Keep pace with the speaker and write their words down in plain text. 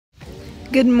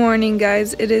Good morning,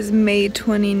 guys. It is May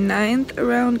 29th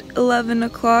around 11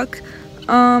 o'clock.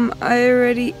 I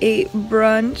already ate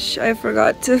brunch. I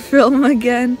forgot to film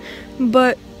again,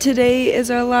 but today is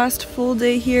our last full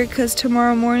day here because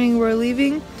tomorrow morning we're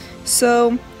leaving.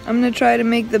 So I'm gonna try to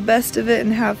make the best of it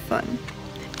and have fun.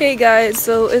 Hey guys,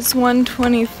 so it's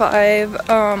 1:25.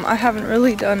 I haven't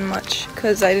really done much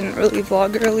because I didn't really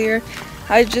vlog earlier.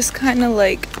 I just kind of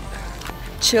like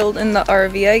chilled in the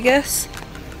RV, I guess.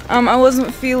 I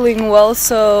wasn't feeling well,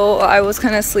 so I was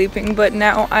kind of sleeping, but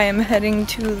now I am heading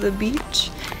to the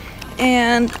beach.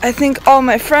 And I think all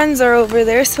my friends are over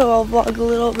there, so I'll vlog a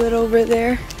little bit over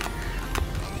there.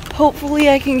 Hopefully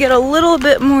I can get a little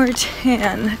bit more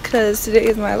tan, because today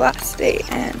is my last day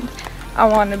and I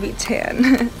want to be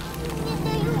tan.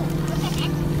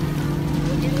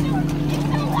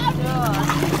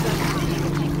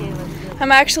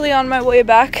 I'm actually on my way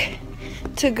back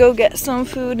to go get some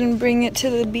food and bring it to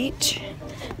the beach.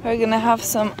 We're gonna have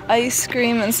some ice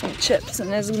cream and some chips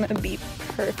and it's gonna be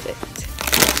perfect.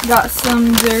 Got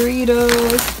some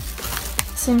Doritos,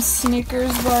 some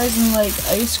Snickers bars and like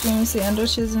ice cream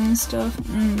sandwiches and stuff.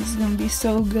 It's gonna be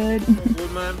so good.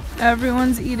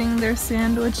 Everyone's eating their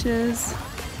sandwiches.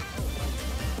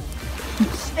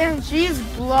 And she's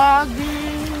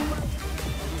vlogging.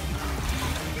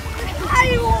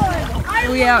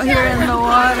 We out here in the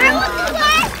water.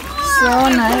 So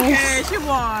nice. Okay, she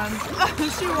won.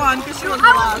 She won because she was the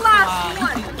last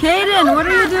one. Kaden, what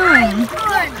are you doing?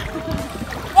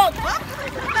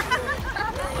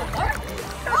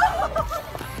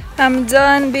 I'm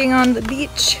done being on the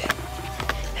beach.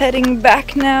 Heading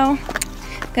back now.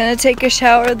 Gonna take a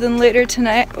shower, then later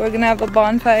tonight we're gonna have a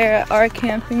bonfire at our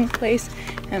camping place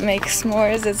and make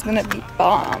s'mores. It's gonna be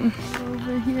bomb.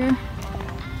 Over here.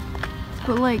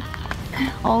 But like,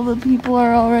 all the people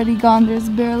are already gone. There's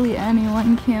barely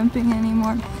anyone camping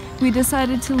anymore. We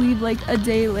decided to leave like a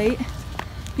day late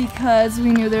because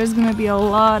we knew there's gonna be a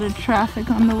lot of traffic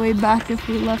on the way back if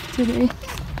we left today.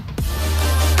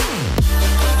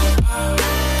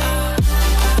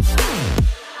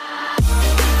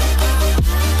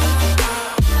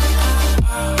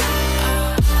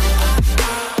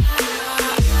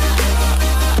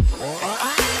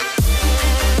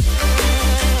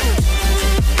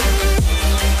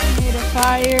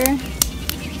 Fire.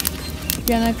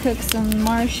 Gonna cook some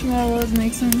marshmallows,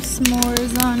 make some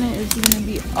s'mores on it. It's gonna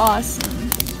be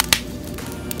awesome.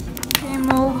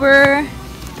 Came over.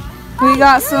 We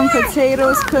got some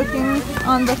potatoes cooking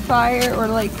on the fire, or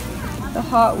like the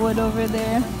hot wood over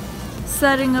there.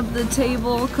 Setting up the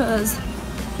table because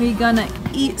we gonna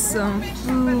eat some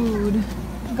food.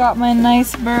 Got my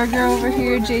nice burger over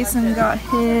here. Jason got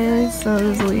his, so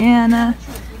does Leanna.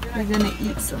 We're gonna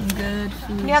eat some good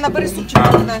food.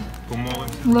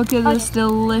 Look at this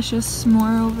delicious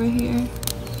s'more over here.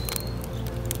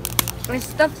 I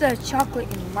stuffed the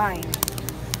chocolate in mine.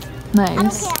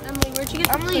 Nice. Emily, where'd you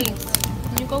get the plates?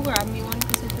 Can you go grab me one?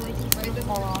 Because I feel like it's going to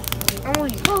fall off.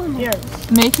 Emily, here.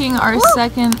 Making our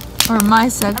second, or my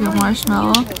second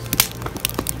marshmallow.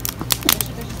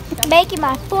 Making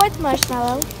my fourth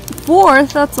marshmallow.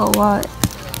 Fourth? That's a lot.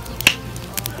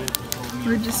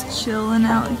 We're just chilling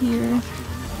out here.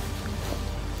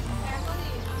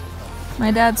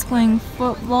 My dad's playing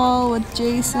football with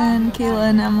Jason. Kayla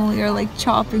and Emily are like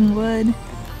chopping wood.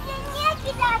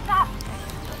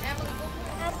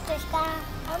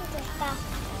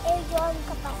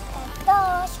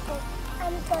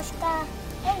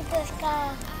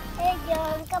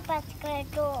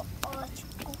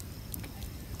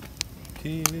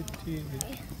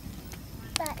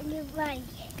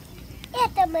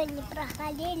 Это мы не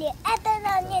проходили, это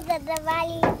нам не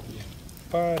задавали.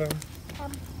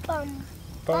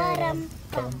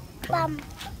 Пам-пам.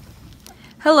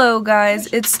 Hello guys,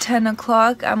 it's 10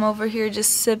 o'clock. I'm over here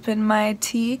just sipping my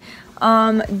tea.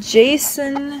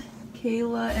 Jason,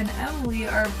 Kayla, and Emily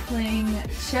are playing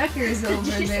checkers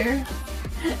over there.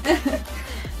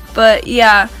 But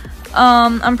yeah,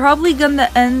 I'm probably gonna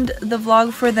end the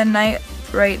vlog for the night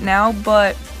right now,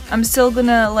 but I'm still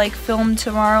gonna like film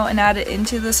tomorrow and add it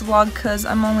into this vlog because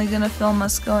I'm only gonna film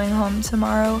us going home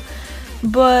tomorrow.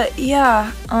 But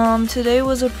yeah, today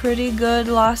was a pretty good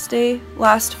last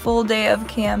full day of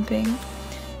camping.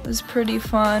 It was pretty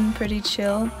fun, pretty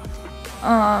chill.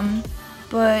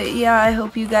 But yeah, I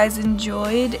hope you guys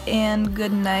enjoyed and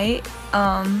good night.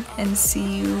 And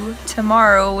see you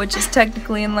tomorrow, which is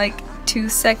technically in like 2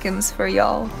 seconds for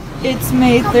y'all. It's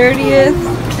May 30th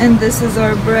and this is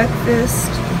our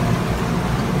breakfast.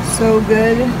 So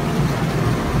good.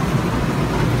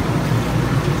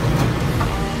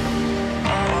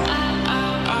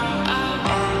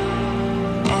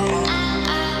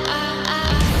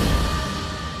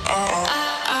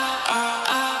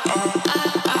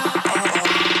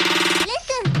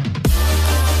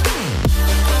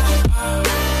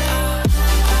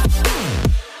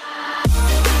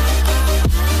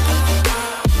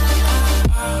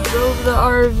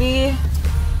 RV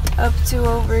up to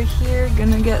over here.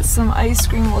 Gonna get some ice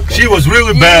cream. Look at She was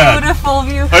really bad. beautiful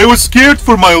view. I was scared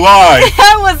for my life.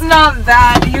 That was not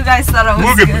bad. You guys thought I was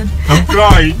Look at good. me. I'm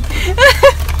crying.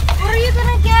 What are you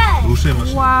gonna get?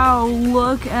 Wow,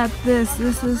 look at this.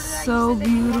 This is so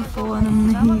beautiful and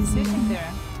amazing.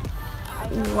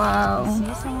 Wow.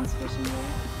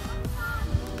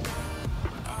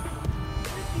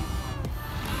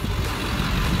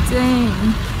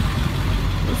 Dang.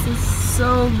 This is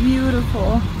so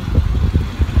beautiful.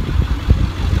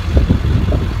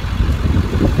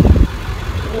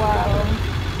 Wow.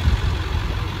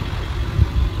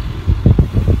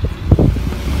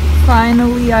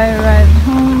 Finally, I arrived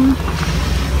home.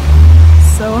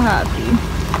 So happy.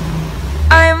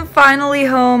 I am finally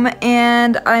home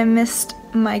and I missed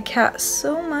my cat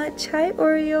so much. Hi,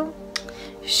 Oreo.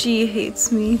 She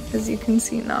hates me, as you can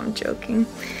see. No, I'm joking.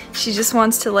 She just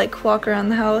wants to like walk around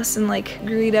the house and like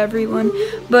greet everyone.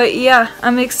 But yeah,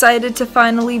 I'm excited to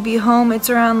finally be home. It's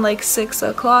around like 6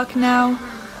 o'clock now.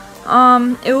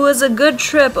 It was a good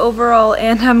trip overall,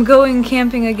 and I'm going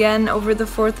camping again over the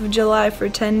 4th of July for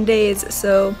 10 days,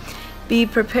 so be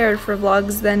prepared for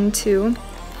vlogs then too.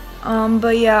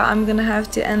 But yeah, I'm gonna have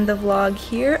to end the vlog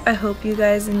here. I hope you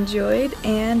guys enjoyed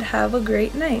and have a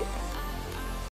great night.